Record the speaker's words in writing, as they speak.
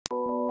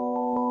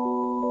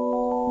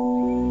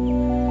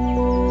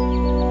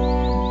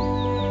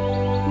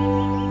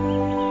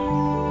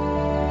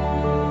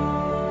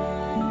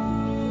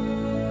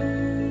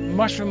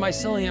mushroom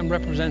mycelium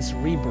represents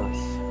rebirth,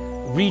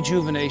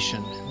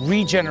 rejuvenation,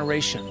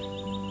 regeneration.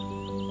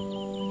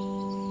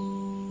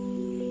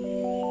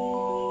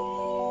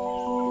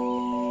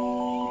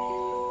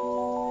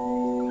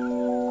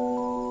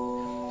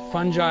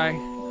 Fungi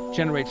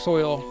generate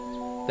soil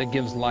that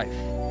gives life.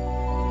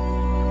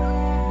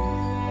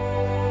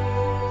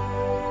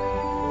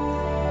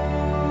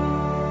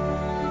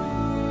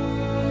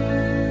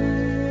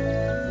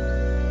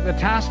 The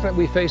task that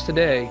we face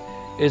today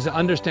is to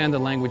understand the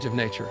language of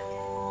nature.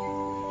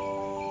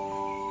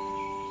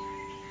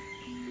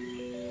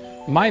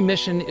 My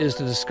mission is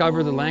to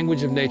discover the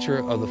language of nature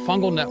of the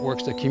fungal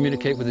networks that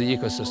communicate with the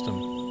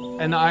ecosystem.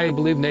 And I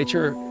believe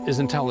nature is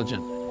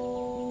intelligent.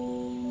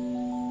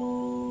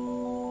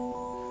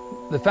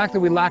 The fact that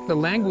we lack the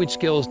language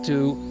skills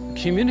to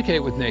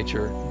communicate with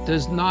nature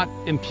does not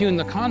impugn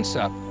the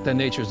concept that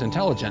nature is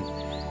intelligent.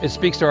 It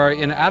speaks to our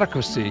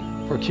inadequacy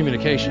for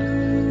communication.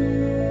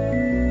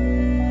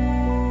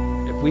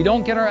 If we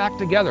don't get our act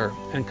together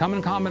and come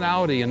in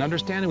commonality and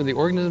understanding with the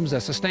organisms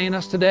that sustain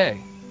us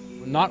today,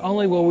 not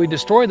only will we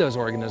destroy those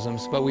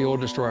organisms, but we will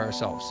destroy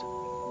ourselves.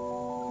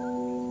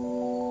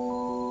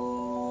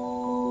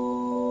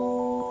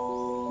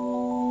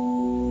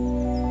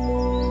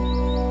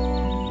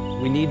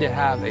 We need to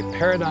have a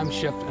paradigm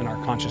shift in our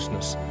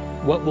consciousness.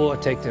 What will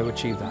it take to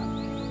achieve that?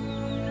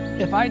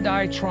 If I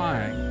die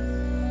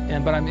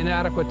trying, but I'm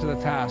inadequate to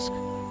the task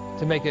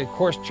to make a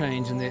course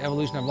change in the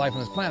evolution of life on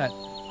this planet,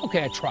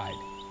 okay, I tried.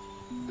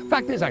 The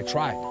fact is, I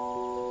tried.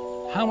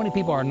 How many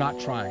people are not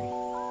trying?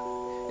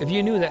 If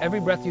you knew that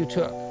every breath you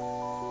took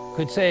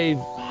could save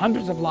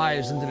hundreds of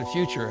lives into the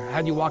future,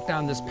 had you walked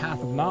down this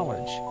path of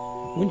knowledge,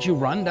 wouldn't you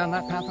run down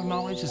that path of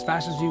knowledge as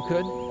fast as you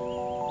could?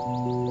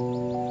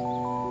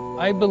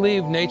 I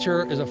believe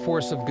nature is a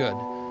force of good.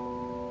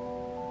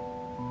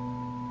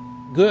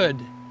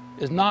 Good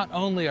is not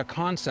only a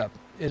concept,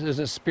 it is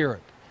a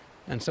spirit.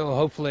 And so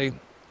hopefully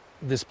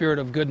the spirit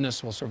of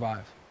goodness will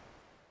survive.